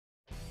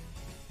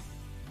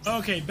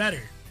Okay,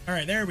 better. All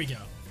right, there we go.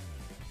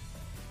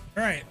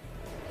 All right,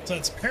 so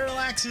it's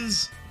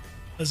Parallax's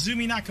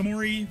Azumi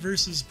Nakamori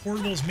versus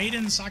Portable's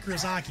Maiden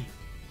Sakurazaki.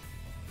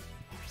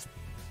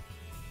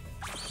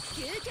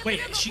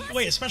 Wait,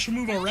 wait, a special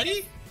move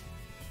already?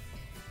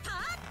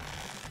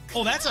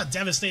 Oh, that's a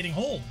devastating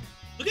hold.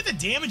 Look at the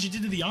damage it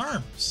did to the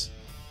arms.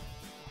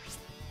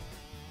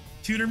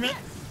 Tutorment.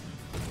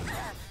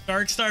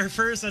 Dark Star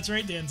first. That's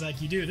right,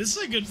 Danzaki. Dude, this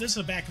is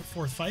a back and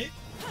forth fight.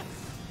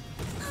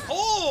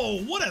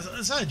 Oh, what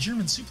is that? A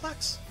German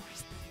suplex?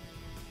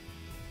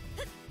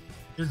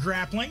 You're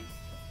grappling.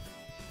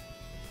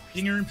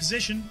 Getting her in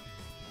position.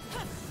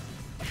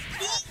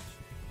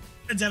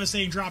 A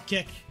devastating drop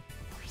kick.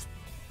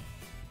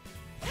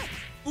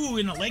 Ooh,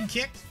 and a leg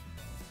kick.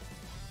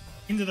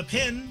 Into the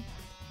pin.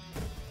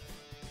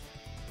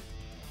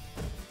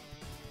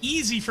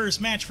 Easy first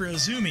match for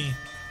Azumi.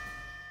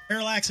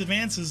 Parallax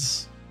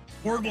advances.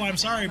 Horrible, I'm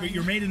sorry, but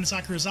your maiden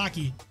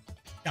Sakurazaki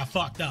got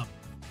fucked up.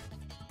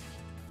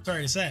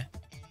 Sorry to say.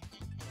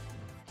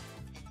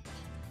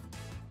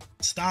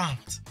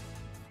 Stomped.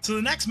 So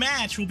the next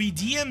match will be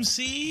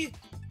DMC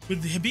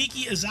with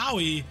Hibiki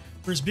Izawa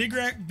versus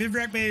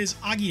Bivrak Bay's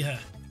Agiha.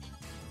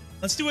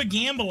 Let's do a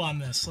gamble on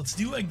this. Let's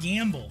do a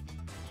gamble.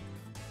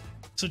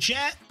 So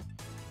chat,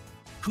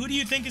 who do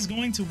you think is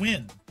going to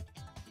win?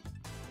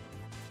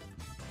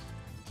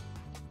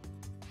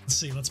 Let's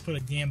see, let's put a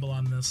gamble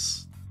on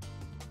this.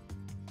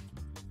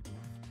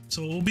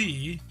 So it will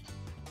be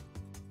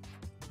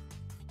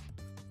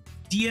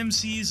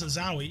DMC's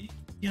Izawa.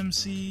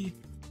 DMC.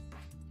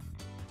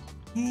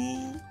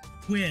 Who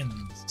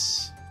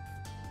wins?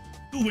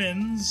 Who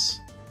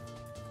wins?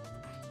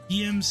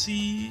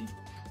 DMC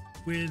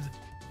with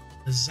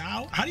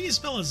Izawa? How do you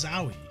spell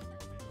Izawa?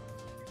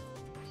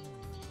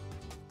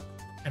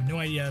 I have no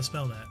idea how to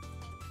spell that.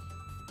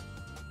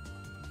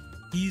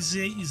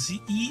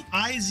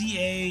 I-Z-A-Y-O-U?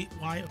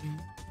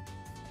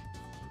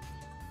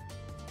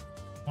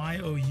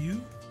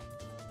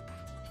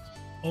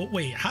 Oh,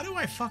 wait. How do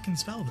I fucking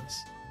spell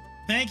this?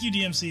 Thank you,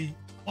 DMC.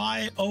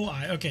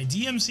 Y-O-I. Okay,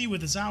 DMC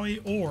with Izawa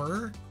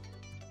or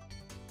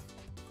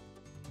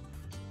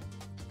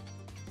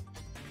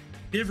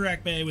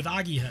Bivrak Bay with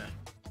Agiha.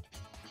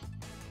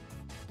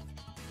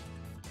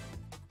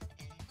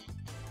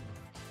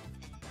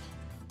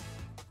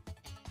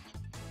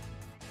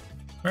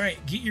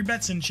 Alright, get your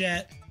bets in,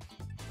 chat.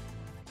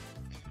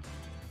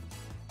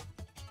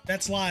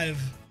 Bets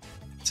live.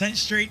 Sent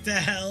straight to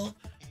hell.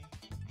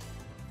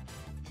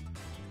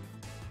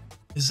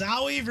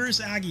 Izawa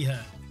versus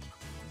Agiha.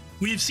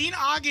 We've seen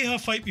Agiha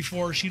fight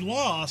before. She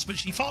lost, but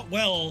she fought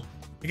well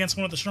against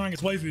one of the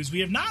strongest waifus. We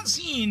have not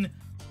seen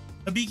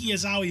Hibiki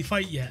Izawa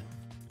fight yet.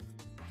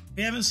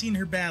 We haven't seen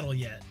her battle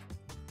yet.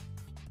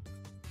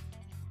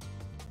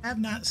 Have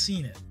not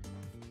seen it.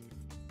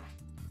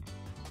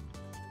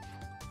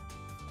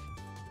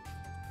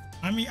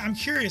 I mean, I'm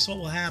curious what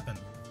will happen.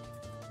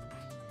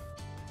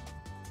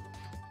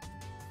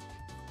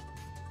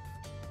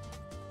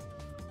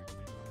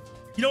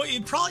 You know,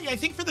 it probably, I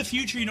think for the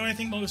future, you know what I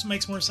think most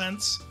makes more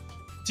sense?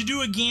 To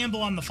do a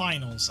gamble on the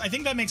finals. I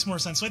think that makes more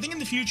sense. So I think in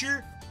the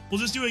future,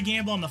 we'll just do a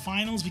gamble on the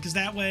finals, because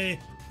that way,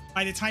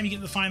 by the time you get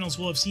to the finals,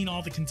 we'll have seen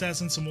all the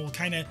contestants and we'll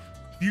kind of,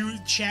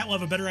 chat will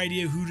have a better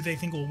idea who do they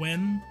think will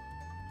win.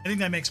 I think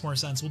that makes more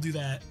sense. We'll do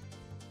that.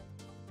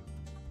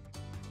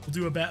 We'll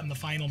do a bet in the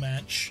final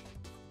match.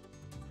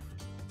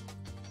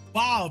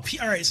 Wow.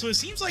 Alright, so it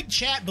seems like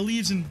chat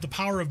believes in the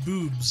power of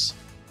boobs.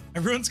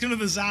 Everyone's going to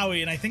the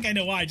Zowie, and I think I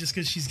know why, just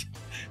because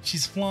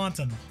she's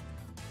flaunting.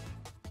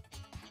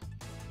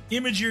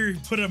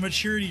 Imager put a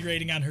maturity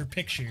rating on her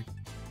picture.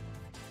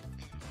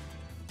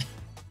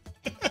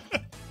 The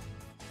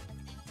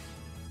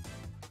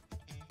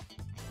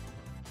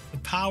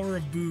power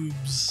of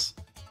boobs.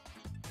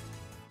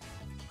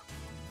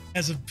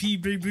 As a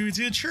big boobs,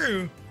 it's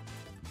true.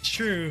 It's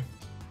true.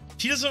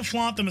 She doesn't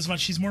flaunt them as much.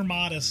 She's more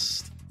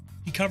modest.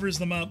 He covers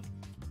them up.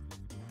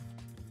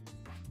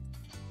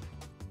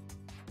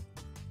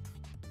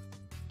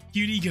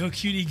 Cutie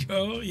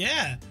go.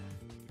 Yeah.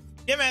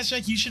 Yeah, Master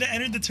Jack, you should have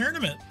entered the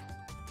tournament.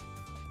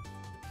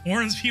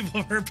 Warns people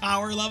of her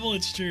power level.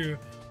 It's true.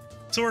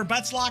 So are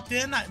bets locked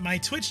in? My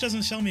Twitch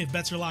doesn't show me if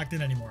bets are locked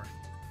in anymore.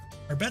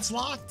 Are bets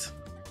locked?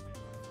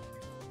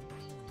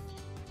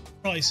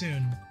 Probably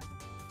soon.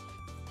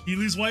 You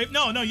lose wife?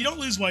 No, you don't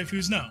lose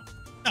waifus. No.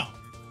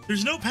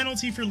 There's no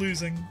penalty for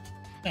losing.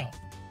 No.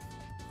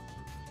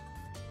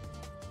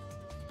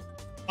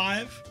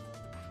 5.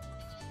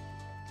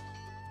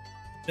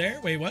 There?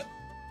 Wait, what?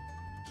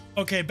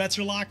 Okay, bets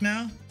are locked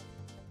now.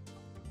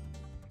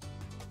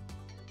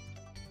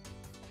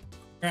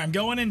 Alright, I'm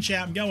going in,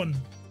 chat. I'm going.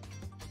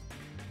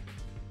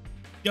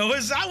 Yo,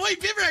 is that white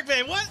Bivrak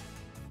Bay? What?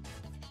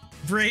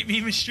 Berate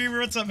me, streamer.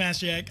 What's up,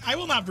 Master Jack? I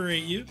will not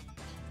berate you.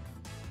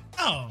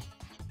 Oh.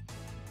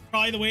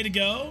 Probably the way to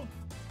go?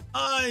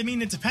 I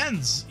mean, it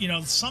depends. You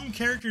know, some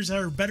characters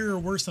are better or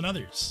worse than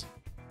others.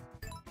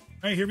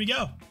 Alright, here we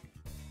go.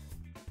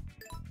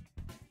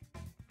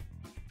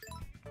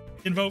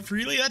 You can vote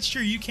freely? That's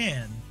true, you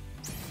can.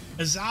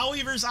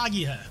 Izawa versus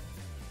Agiha.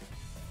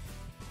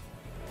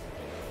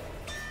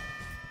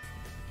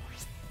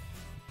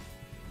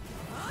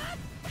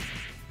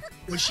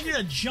 Was she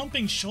a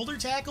jumping shoulder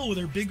tackle with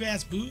her big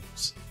ass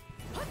boobs?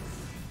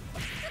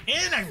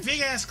 And a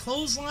big ass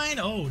clothesline?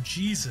 Oh,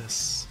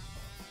 Jesus.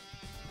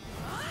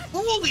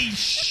 Holy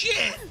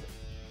shit!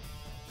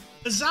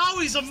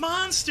 Azawi's a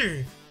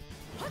monster!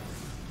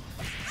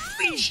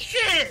 Holy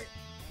shit!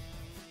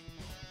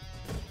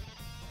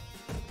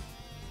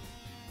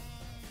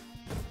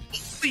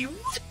 Holy,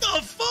 what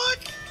the fuck?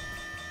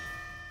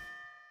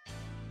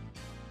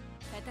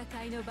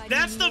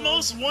 That's the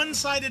most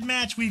one-sided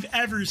match we've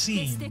ever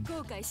seen.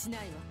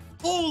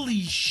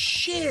 Holy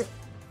shit!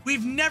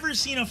 We've never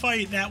seen a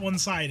fight that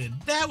one-sided.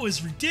 That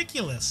was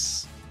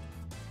ridiculous.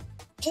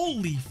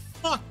 Holy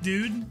fuck,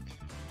 dude.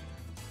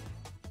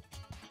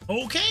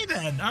 Okay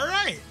then,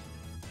 alright.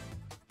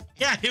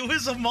 Yeah, it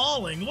was a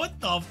mauling. What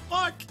the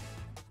fuck?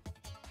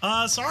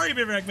 Sorry,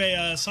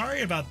 Bivrak,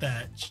 sorry about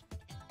that.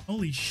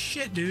 Holy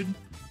shit, dude.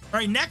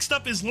 Alright, next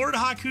up is Lord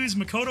Haku's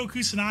Makoto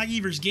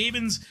Kusanagi versus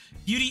Gaben's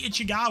Beauty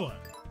Ichigawa.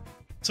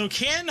 So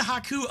can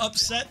Haku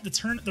upset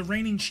the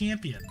reigning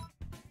champion?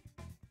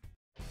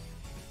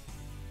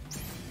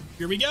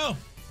 Here we go.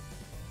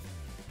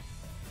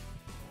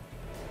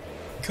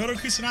 Makoto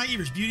Kusanagi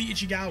versus Beauty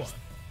Ichigawa.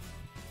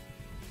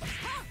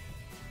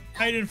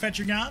 Tight and fetch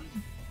your gun.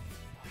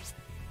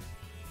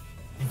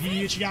 And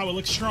Beauty Ichigawa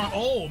looks strong.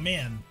 Oh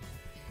man.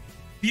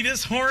 Be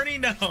this horny?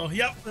 No.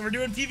 Yep, we're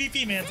doing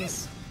PvP,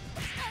 Mantis.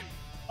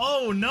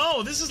 Oh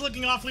no, this is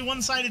looking awfully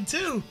one-sided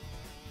too.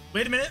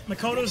 Wait a minute,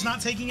 Makoto's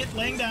not taking it,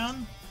 laying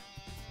down.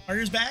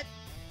 Fire's back.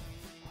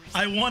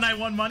 I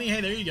won money.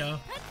 Hey, there you go.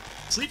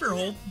 Sleeper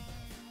hold.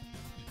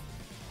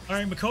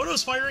 Alright,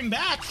 Makoto's firing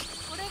back.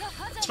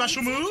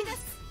 Special move.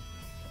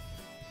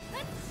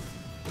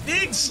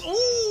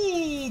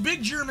 Ooh,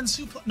 big German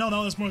suplex.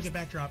 No, that's more like a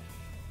backdrop.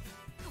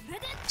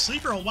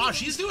 Sleeper hold. Wow,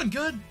 she's doing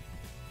good.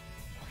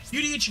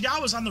 Beauty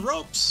Ichigawa's on the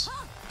ropes.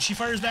 She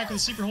fires back with a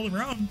sleeper hold of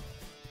her own.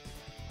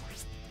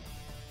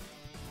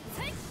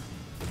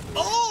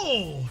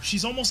 Oh,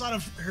 she's almost out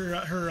of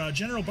her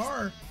general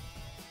bar.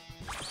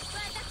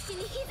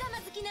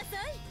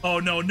 Oh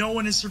no, no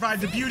one has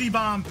survived the beauty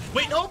bomb.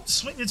 Wait, nope,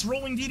 it's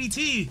rolling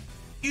DDT.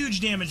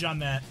 Huge damage on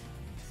that.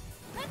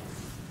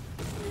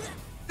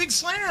 Big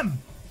slam.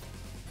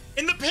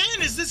 In the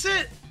pin, is this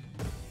it?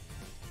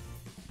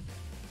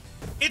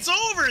 It's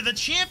over. The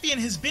champion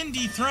has been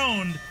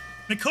dethroned.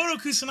 Makoto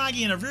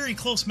Kusanagi, in a very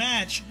close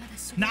match,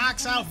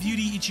 knocks out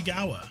Beauty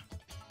Ichigawa.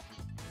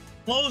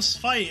 Close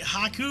fight.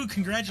 Haku,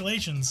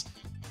 congratulations.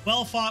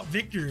 Well fought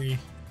victory.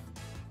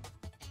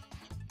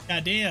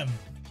 God damn.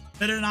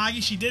 Better than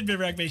Agi, she did,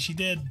 Bivrak, she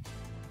did.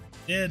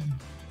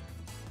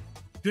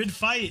 Good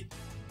fight.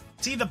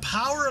 See, the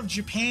power of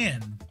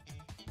Japan.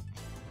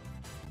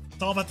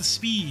 It's all about the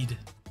speed.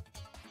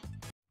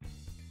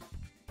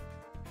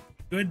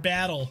 Good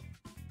battle.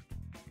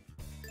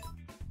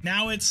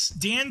 Now it's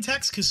Dan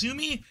Tex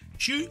Kasumi.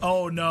 Shoot.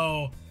 Oh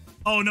no.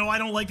 Oh no, I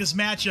don't like this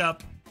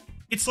matchup.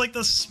 It's like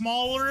the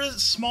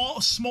smallest,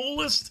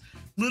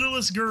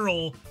 littlest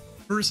girl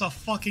versus a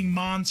fucking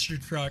monster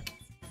truck.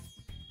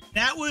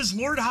 That was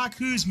Lord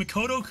Haku's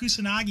Makoto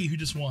Kusanagi who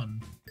just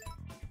won.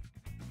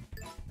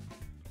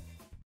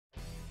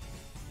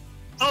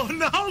 Oh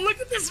no, look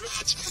at this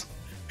match!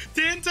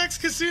 Dantex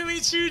Kasumi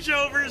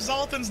Chujo versus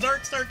Zoltan's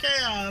Dark Star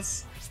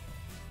Chaos.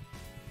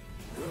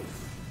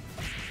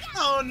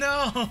 Oh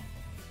no!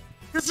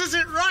 This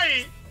isn't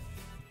right!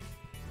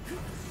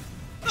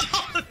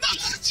 Oh no,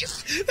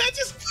 that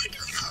just fucked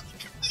her up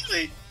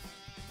completely!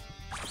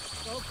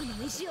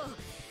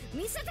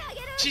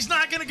 She's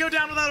not gonna go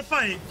down without a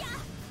fight!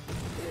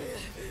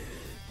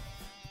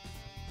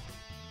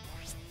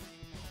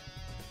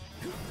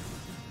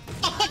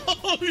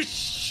 Oh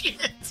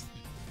shit!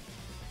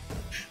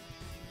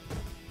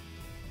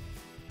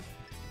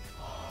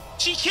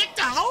 She kicked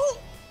out?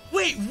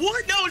 Wait,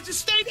 what? No,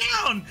 just stay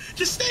down!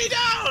 Just stay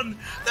down!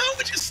 No,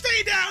 just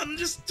stay down!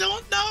 Just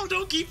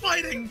don't keep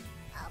fighting!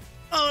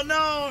 Oh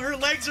no, her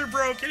legs are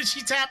broken.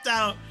 She tapped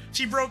out.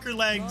 She broke her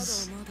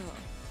legs.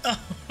 Oh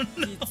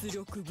no.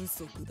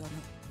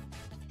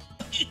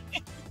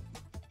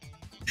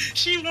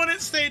 She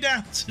wouldn't stay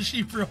down, so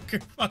she broke her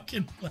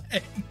fucking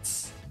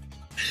legs.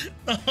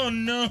 Oh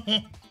no.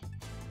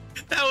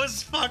 That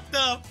was fucked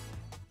up.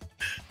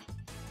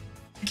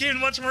 Became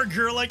much more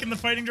girl-like in the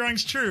fighting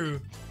drawings,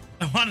 true.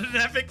 I wanted an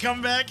epic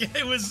comeback.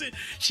 It was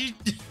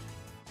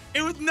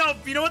no,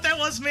 you know what that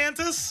was,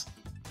 Mantis?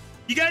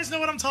 You guys know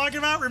what I'm talking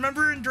about?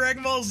 Remember in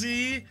Dragon Ball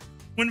Z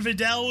when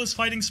Videl was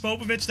fighting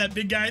Spopovich, that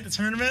big guy at the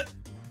tournament?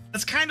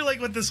 That's kind of like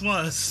what this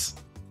was.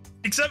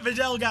 Except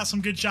Videl got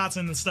some good shots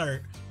in the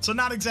start. So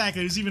not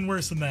exactly, it was even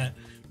worse than that.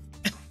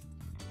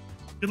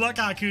 Good luck,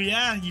 Haku.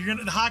 Yeah,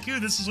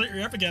 Haku, this is what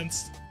you're up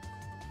against.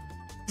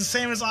 The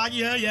same as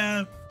Agia,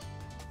 yeah.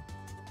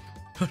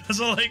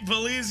 So like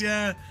bullies,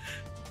 yeah.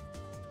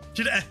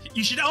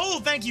 You should, oh,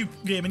 thank you,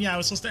 Gaben. Yeah, I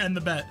was supposed to end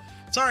the bet.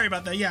 Sorry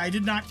about that. Yeah, I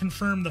did not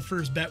confirm the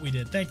first bet we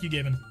did. Thank you,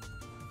 Gaben.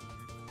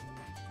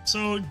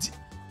 So,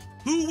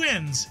 who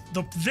wins?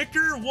 The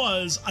victor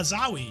was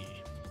Azawi.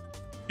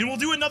 And we'll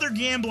do another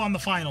gamble on the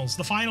finals.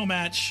 The final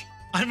match.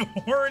 I'm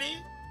horny.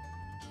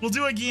 We'll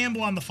do a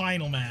gamble on the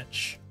final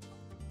match.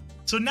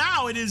 So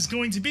now it is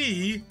going to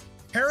be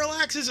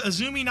Parallax's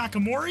Azumi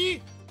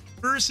Nakamori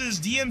versus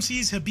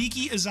DMC's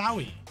Hibiki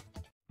Izawi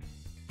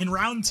in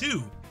round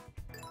 2.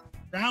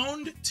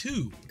 Round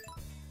 2.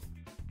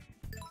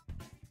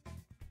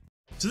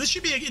 So this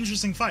should be an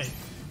interesting fight.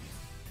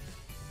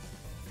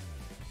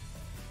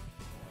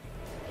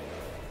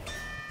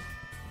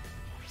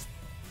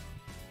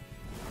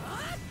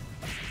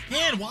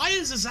 Man, why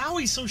is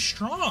Izawi so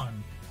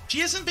strong? She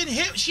hasn't been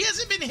hit. She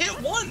hasn't been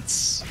hit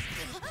once.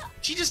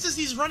 She just does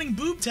these running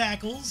boob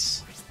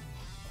tackles.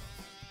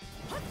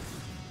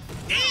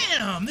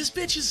 Damn, this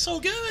bitch is so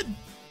good.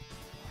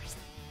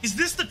 Is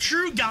this the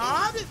true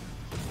god?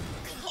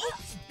 Oh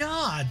my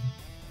god.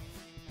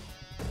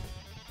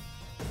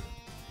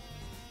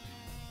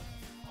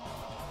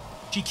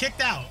 She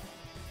kicked out.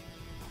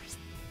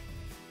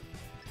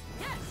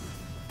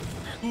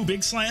 Ooh,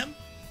 big slam.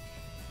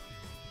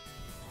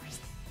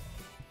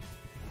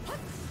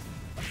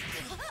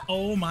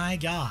 Oh my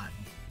god.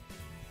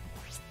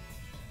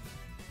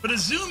 But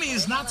Azumi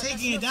is not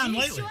taking it down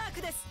lightly.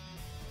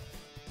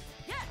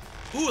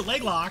 Ooh, a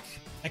leg lock.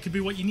 That could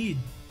be what you need.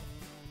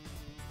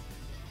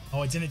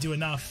 Oh, it didn't do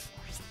enough.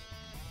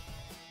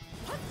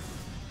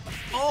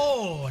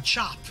 Oh, a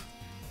chop.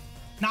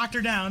 Knocked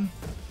her down.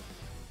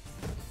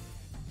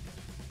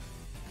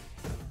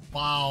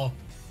 Wow.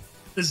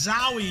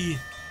 Izawi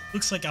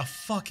looks like a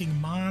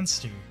fucking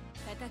monster.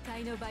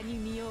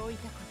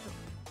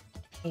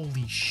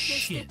 Holy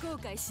shit.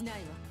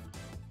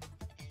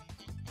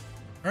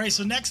 Alright,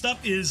 so next up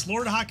is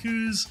Lord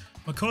Haku's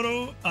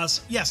Makoto,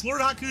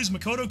 Lord Haku's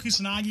Makoto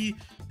Kusanagi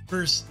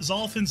versus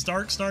Zolfin's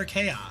Dark Star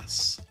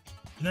Chaos.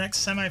 The next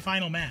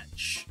semifinal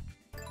match.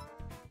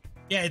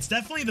 Yeah, it's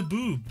definitely the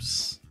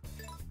boobs.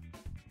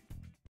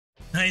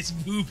 Nice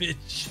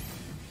boobage.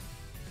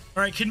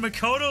 Alright, can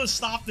Makoto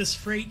stop this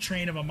freight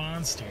train of a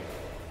monster?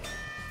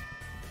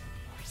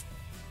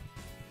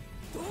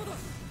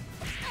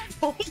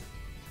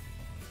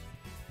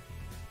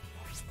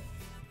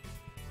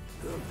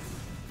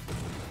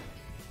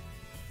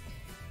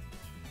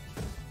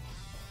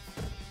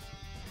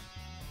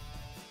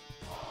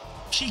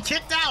 She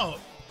kicked out.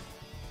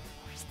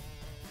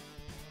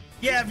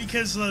 Yeah,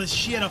 because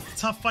she had a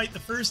tough fight the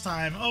first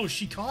time. Oh,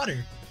 she caught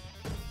her.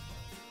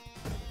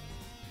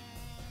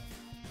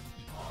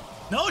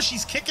 No,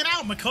 she's kicking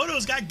out.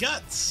 Makoto's got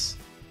guts.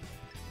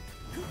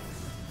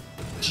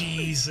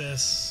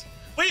 Jesus.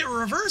 Wait, a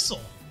reversal.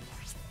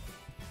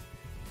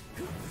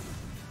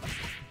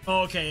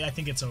 Oh, okay, I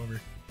think it's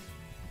over.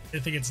 I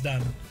think it's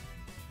done.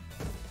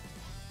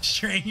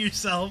 Strain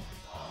yourself.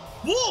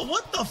 Whoa,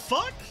 what the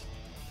fuck?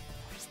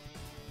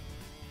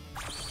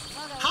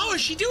 How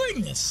is she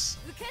doing this?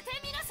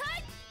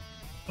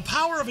 The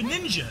power of a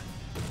ninja.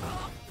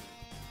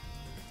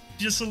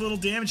 Just a little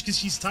damage because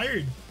she's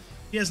tired.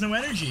 He has no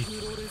energy.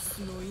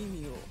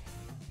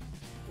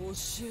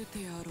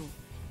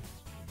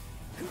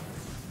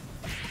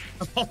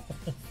 Oh,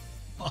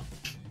 fuck.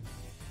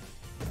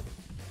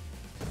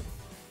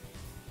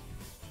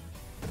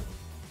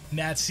 And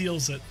that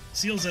seals it.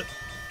 Seals it.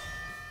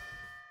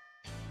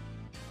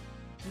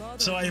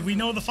 So we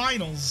know the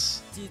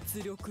finals.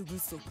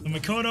 The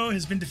Makoto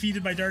has been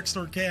defeated by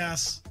Darkstar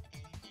Chaos.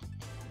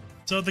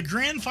 So the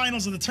grand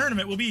finals of the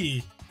tournament will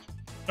be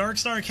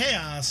Darkstar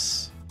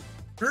Chaos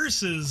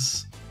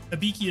versus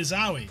Hibiki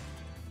Izawi.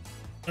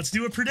 Let's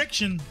do a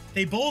prediction.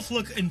 They both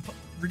look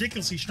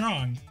ridiculously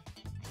strong.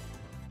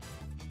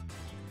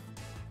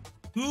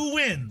 Who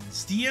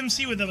wins?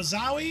 DMC with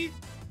Izawi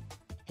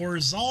or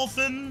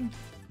Zolfin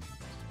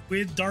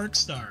with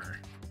Darkstar?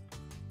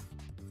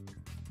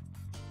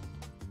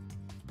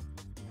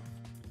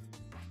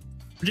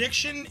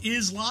 Prediction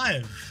is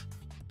live.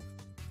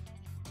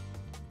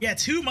 Yeah,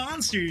 two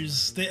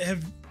monsters that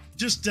have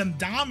just done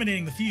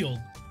dominating the field.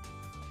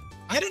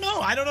 I don't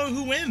know. I don't know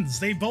who wins.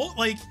 They both,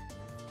 like,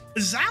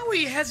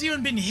 Izawi hasn't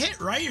even been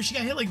hit, right? Or she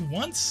got hit like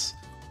once.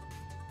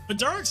 But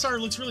Darkstar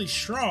looks really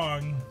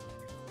strong.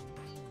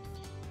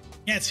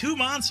 Yeah, two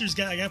monsters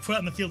got put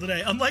on the field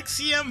today. Unlike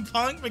CM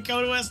Punk,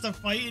 Makoto has to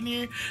fight in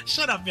here.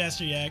 Shut up,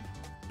 Master Yak.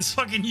 This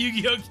fucking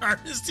Yu-Gi-Oh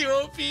card is too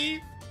OP.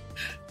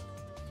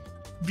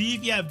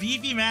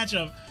 Beefy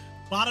matchup.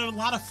 A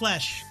lot of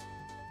flesh.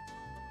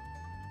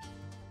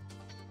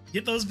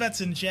 Get those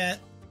bets in, chat.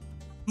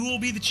 Who will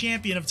be the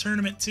champion of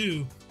Tournament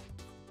 2?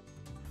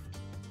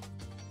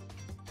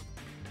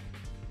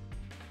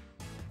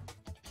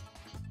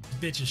 This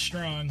bitch is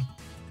strong.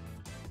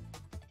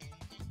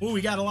 Oh,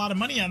 we got a lot of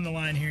money on the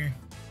line here.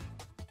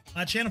 A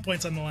lot of channel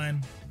points on the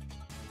line.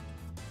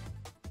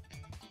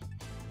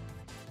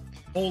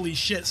 Holy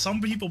shit,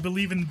 some people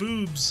believe in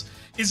boobs.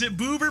 Is it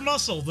boob or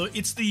muscle?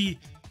 It's the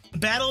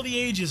battle of the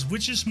ages.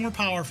 Which is more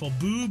powerful,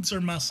 boobs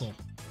or muscle?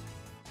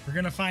 We're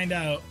gonna find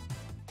out.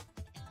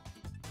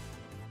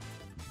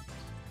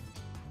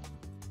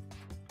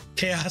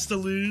 Chaos to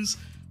lose.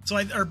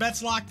 So our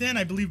bets locked in?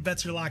 I believe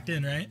bets are locked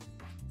in, right?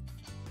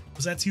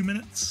 Was that 2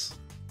 minutes?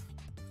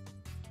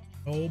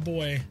 Oh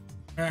boy.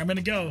 All right, I'm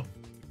gonna go.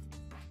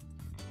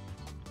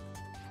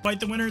 fight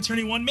the winner of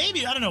Tourney 1?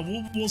 Maybe, I don't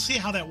know. We'll see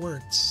how that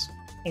works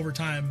over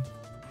time.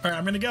 All right,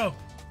 I'm gonna go.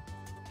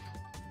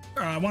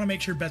 I want to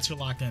make sure bets are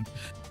locked in.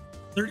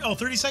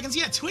 30 seconds.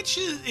 Yeah, Twitch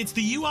it's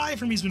the UI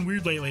for me has been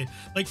weird lately.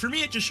 Like for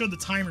me, it just showed the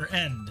timer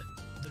end.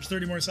 There's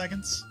 30 more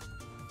seconds.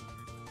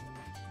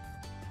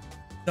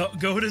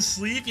 Go to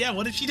sleep. Yeah,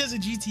 what if she does a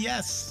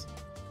GTS?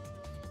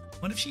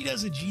 What if she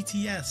does a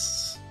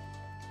GTS?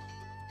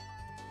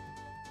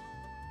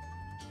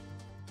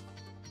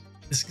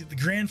 The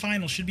grand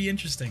final should be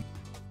interesting.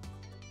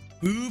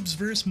 Boobs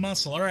versus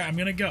muscle. All right, I'm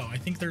gonna go. I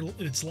think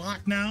it's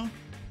locked now.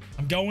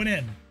 I'm going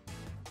in.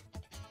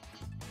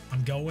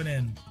 I'm going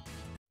in.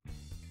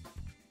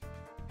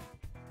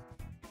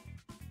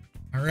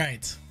 All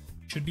right,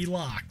 should be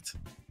locked.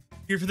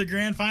 Here for the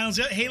grand finals.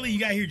 Yeah, Haley, you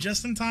got here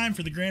just in time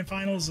for the grand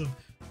finals of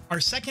our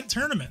second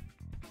tournament.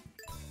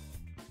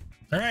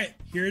 All right,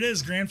 here it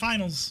is, grand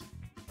finals.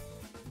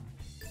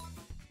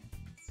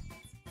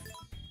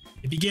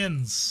 It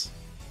begins.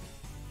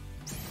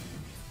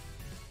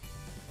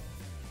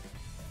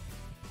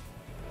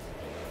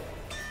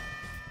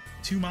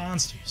 Two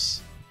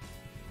monsters.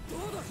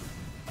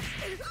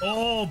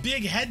 Oh,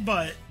 big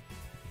headbutt.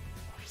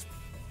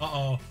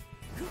 Uh-oh.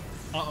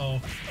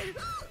 Uh-oh.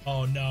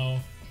 Oh, no.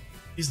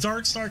 Is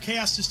Dark Star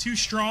Chaos just too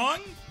strong?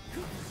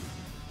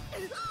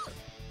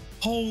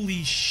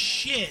 Holy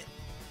shit.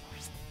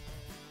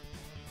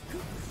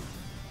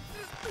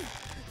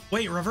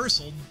 Wait,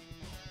 reversal.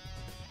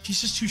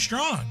 She's just too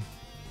strong.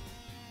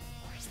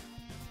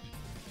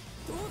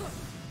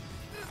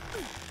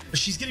 But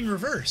she's getting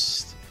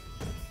reversed.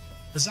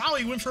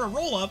 Azawi went for a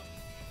roll-up.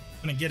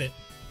 Gonna get it.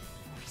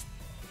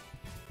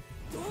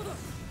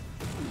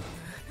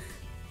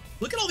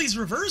 Look at all these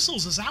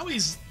reversals.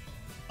 Azawi's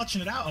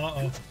clutching it out.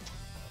 Uh-oh.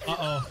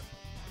 Uh-oh.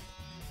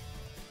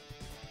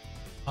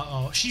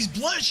 Uh-oh. She's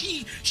blood.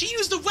 She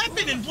used a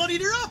weapon and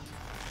bloodied her up.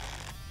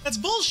 That's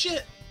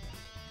bullshit.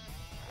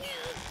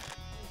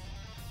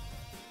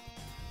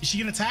 Is she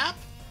gonna tap?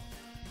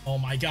 Oh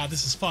my god,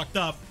 this is fucked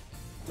up.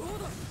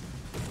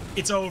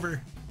 It's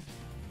over.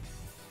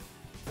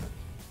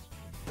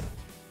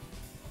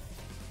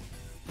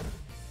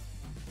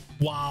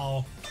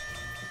 Wow.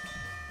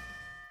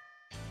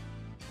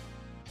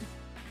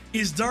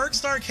 Is Dark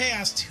Star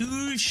Chaos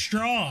too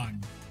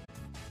strong?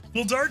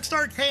 Will Dark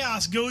Star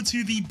Chaos go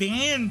to the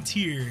banned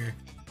tier?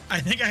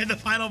 I think I had the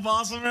final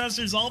boss of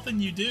Master's Ult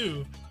and you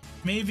do.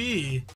 Maybe.